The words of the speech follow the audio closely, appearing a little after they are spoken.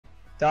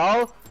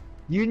So,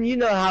 you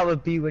know how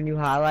it be when you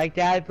high like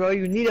that, bro.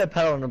 You need a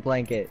pillow and a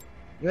blanket.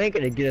 You ain't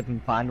gonna get up and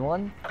find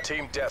one.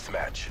 Team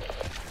deathmatch.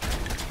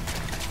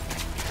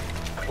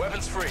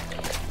 Weapons free.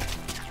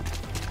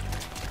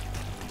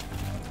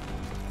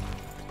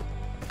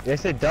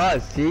 Yes, it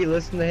does. See,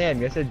 listen to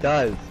him. Yes, it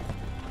does.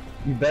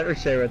 You better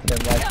share with him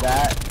like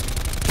that.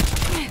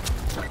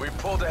 We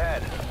pulled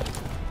ahead.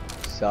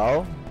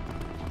 So?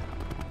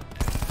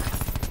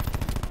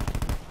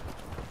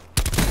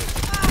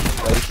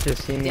 Well, you should have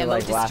seen me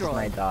like last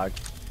night, dog.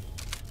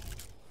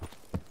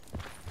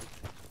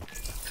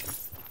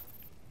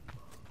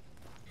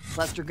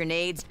 Cluster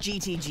grenades,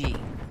 GTG.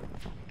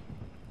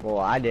 Well,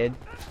 I did.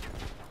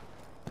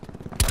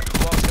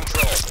 Lost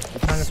control. I'm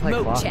trying to play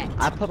Smoke block. check.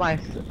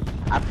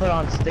 I put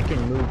on stick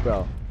and move,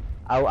 bro.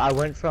 I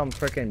went from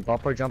frickin'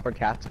 bumper jumper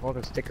tactical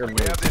to sticker We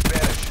move. have the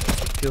advantage.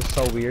 It feels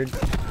so weird.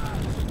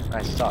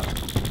 I suck.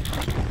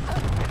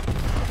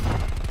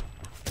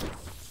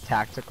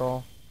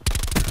 Tactical.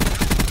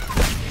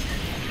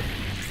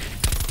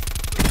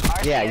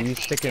 Yeah, you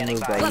stick and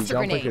move, bro. You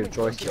jump with your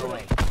joystick.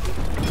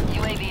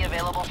 UAV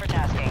available for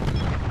tasking.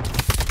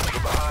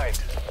 We're behind.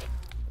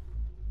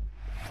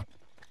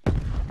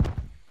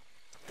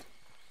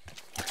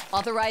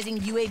 Authorizing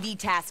UAV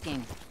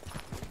tasking.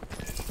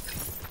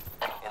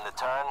 In the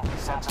turn,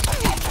 sensors are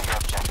capturing your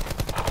objective.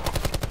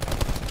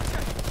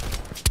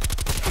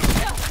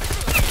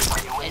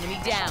 Enemy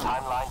down.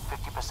 Timeline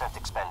 50%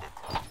 expended.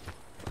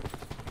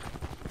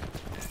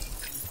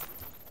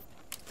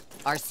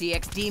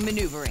 RCXD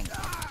maneuvering.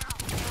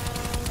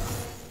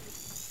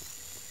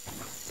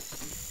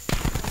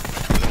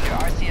 Your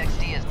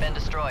RCXD has been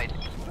destroyed.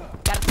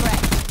 Got a threat.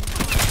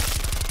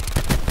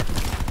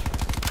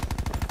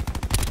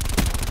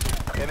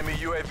 Enemy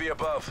UAV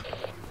above.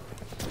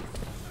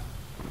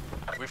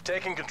 We've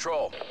taken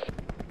control.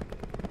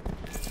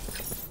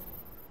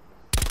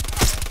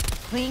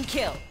 Clean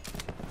kill.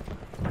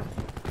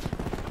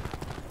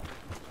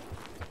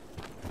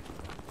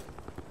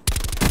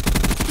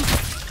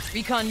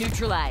 Recon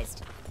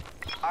neutralized.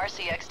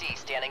 RCXD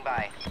standing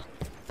by.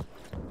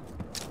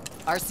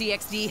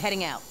 RCXD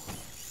heading out.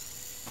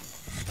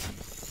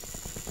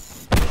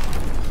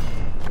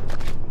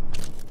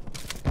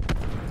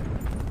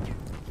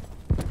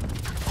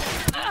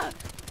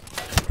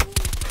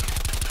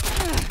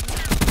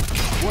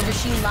 War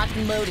machine locked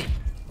and loaded.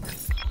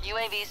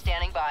 UAV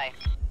standing by.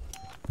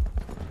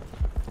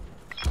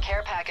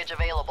 Care package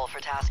available for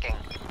tasking.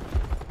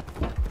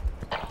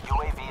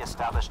 UAV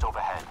established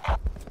overhead.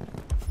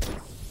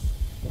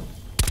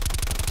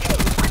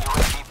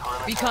 UAV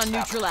perimeter Recon established.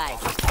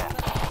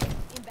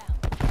 neutralized.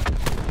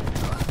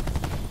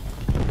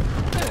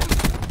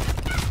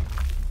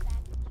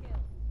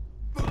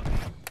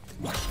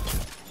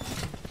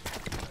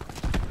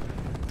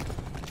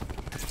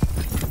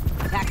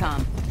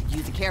 TACOM,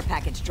 use the care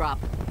package drop.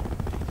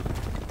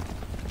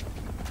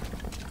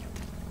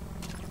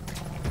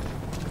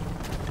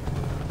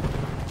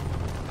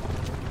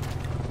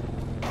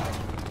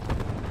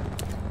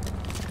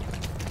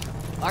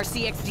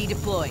 RCXD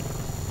deployed.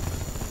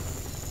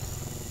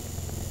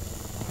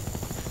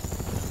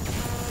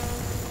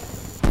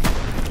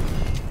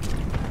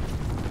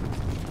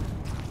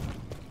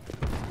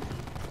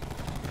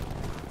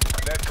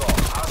 Net call.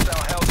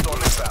 Hostile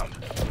Hellstorm inbound.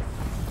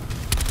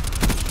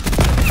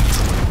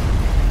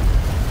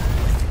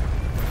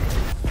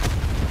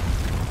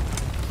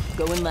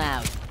 Going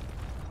loud.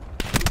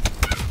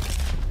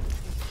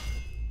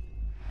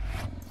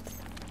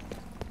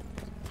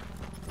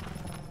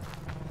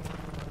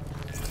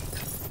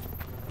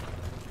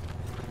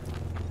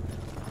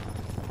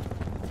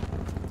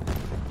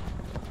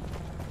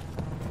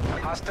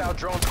 Hostile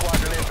drone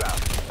squadron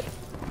inbound.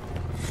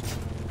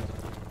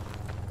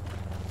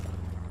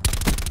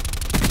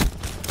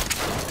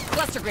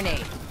 Cluster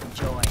grenade.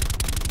 Enjoy.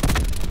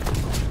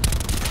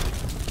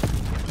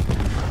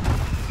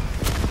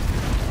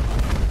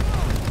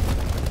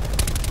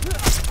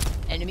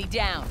 Enemy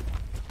down.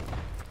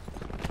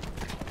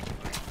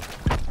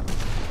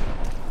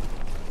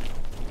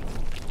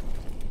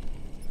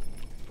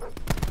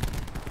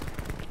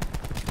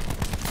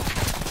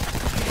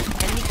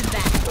 Enemy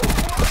combatant.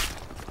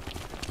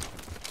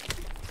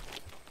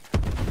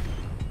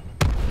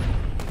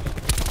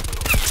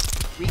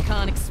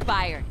 Recon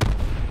expired.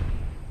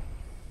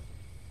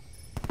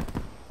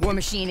 War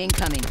machine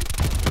incoming.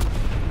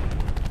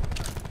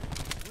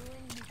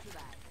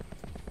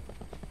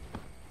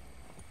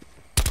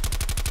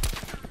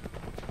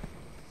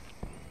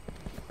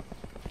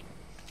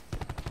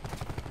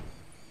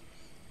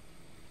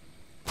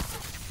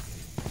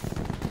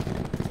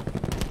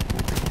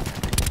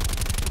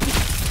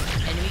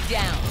 Enemy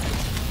down.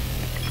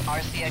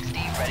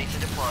 RCXD ready to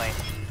deploy.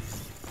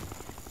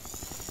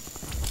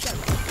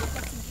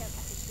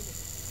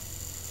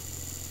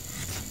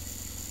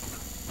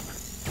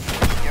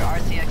 Your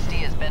RCXD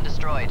has been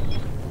destroyed.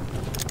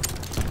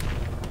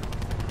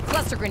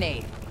 Cluster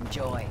grenade.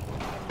 Enjoy.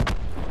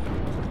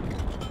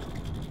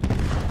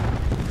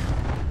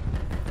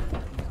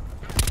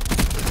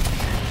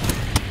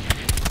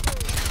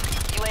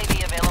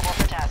 UAV available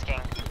for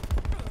tasking.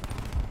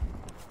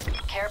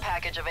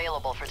 package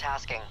available for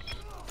tasking.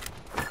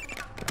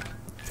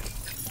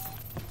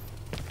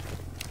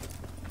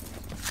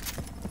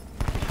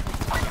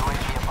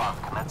 UAV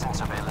above. Commencing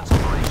surveillance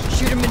operation.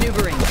 Shooter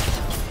maneuvering.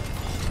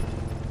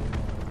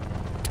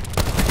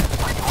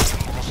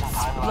 UAV mission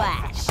timeline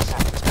Flash. 50%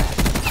 expanded.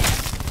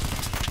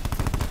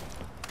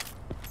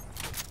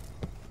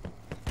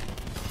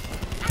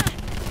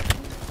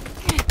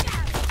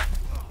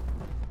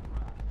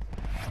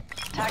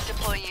 Tac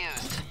deploy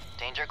used.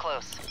 Danger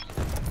close.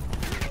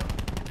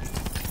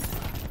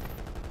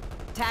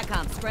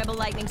 TACOM, scramble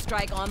lightning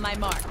strike on my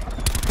mark.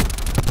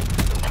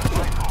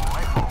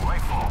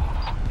 Rifle.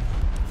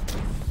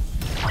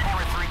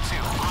 Hammer 3-2.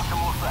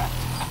 Optimal effect.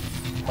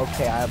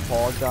 Okay, I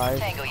apologize.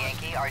 Tango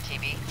Yankee,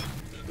 RTB.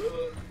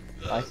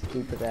 My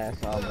stupid ass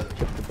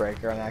tripped the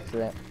breaker on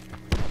accident.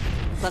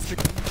 Cluster.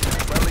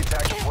 Friendly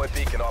tac deploy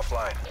beacon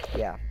offline.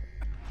 Yeah.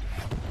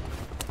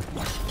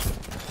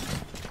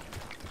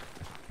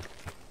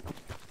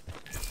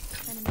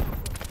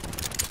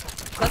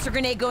 Cluster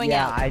grenade going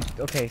Yeah, out.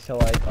 okay, so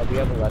like we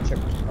have electric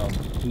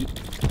heat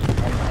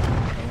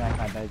and like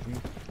my bedroom.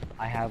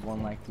 I have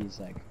one like these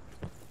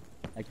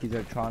these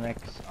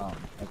electronics,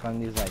 like one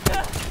of these like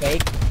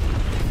fake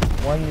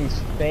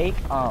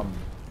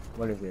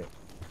what is it?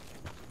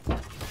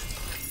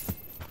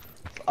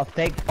 A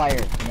fake fire, you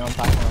know what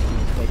I'm talking about,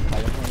 these fake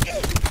fire.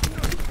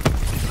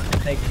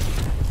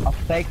 A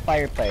fake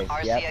fireplace,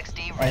 yep.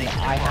 RCXD ready And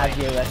to I have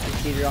deploy. the electric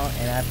heater on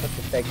and I put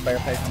the fake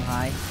fireplace on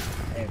high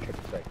and it trips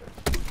the breaker.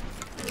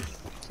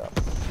 So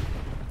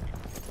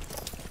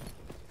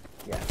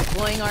yeah.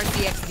 Deploying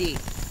RCXD.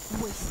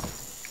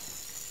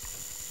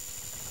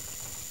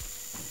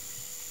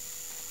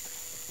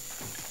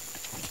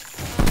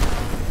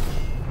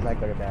 I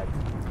go to bed.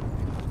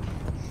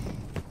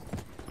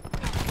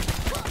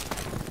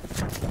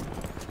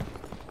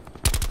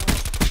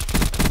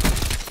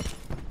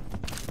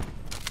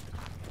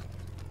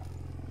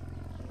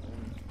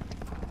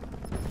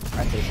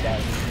 I think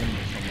that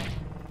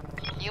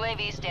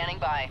UAV standing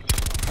by.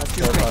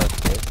 Cluster so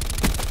grenade.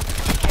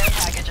 Care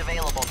package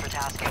available for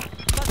tasking.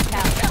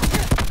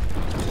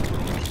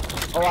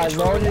 Oh, I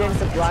loaded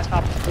into Black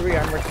Ops 3.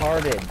 I'm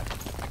retarded.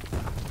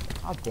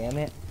 Oh, damn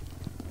it.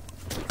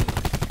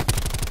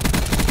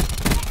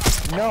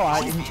 No,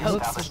 I didn't. It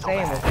looks the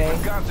same, okay?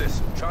 Got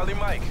this. Charlie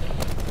Mike.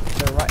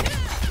 They're right.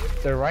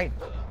 They're right.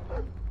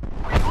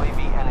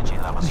 UAV energy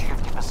levels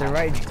 50%. They're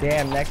right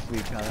damn next to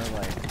each other,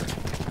 like.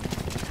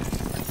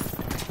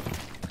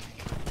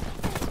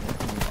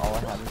 All I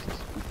have is this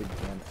stupid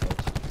damn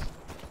post.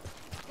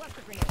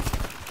 Cluster grenade.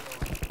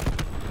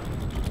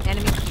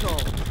 Enemy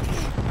control.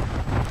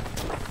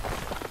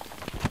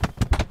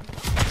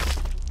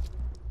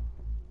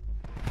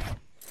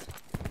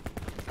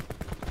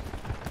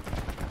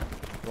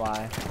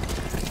 Why?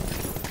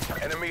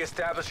 Enemy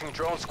establishing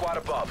drone squad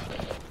above.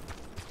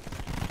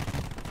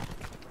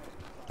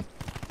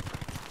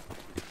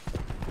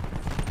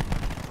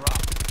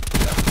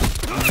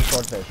 Use a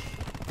swordfish.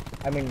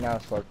 I mean,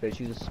 not a swordfish.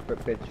 Use a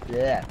spitfish.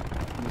 Yeah.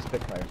 Use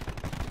spitfire.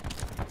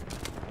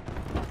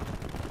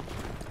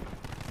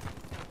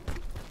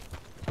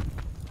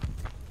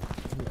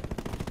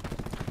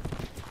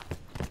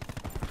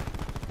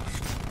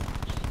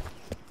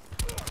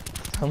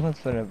 Someone's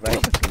gonna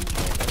break the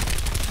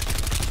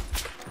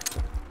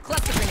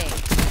Cluster grenade.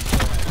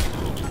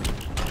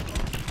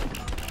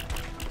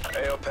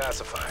 AO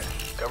pacified.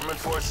 Government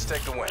forces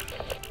take the win.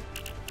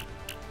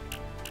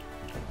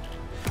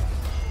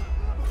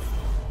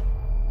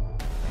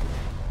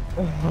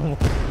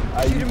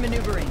 Shooter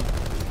maneuvering.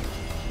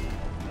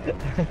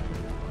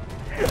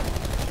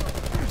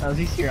 At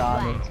least you're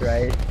honest,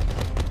 right?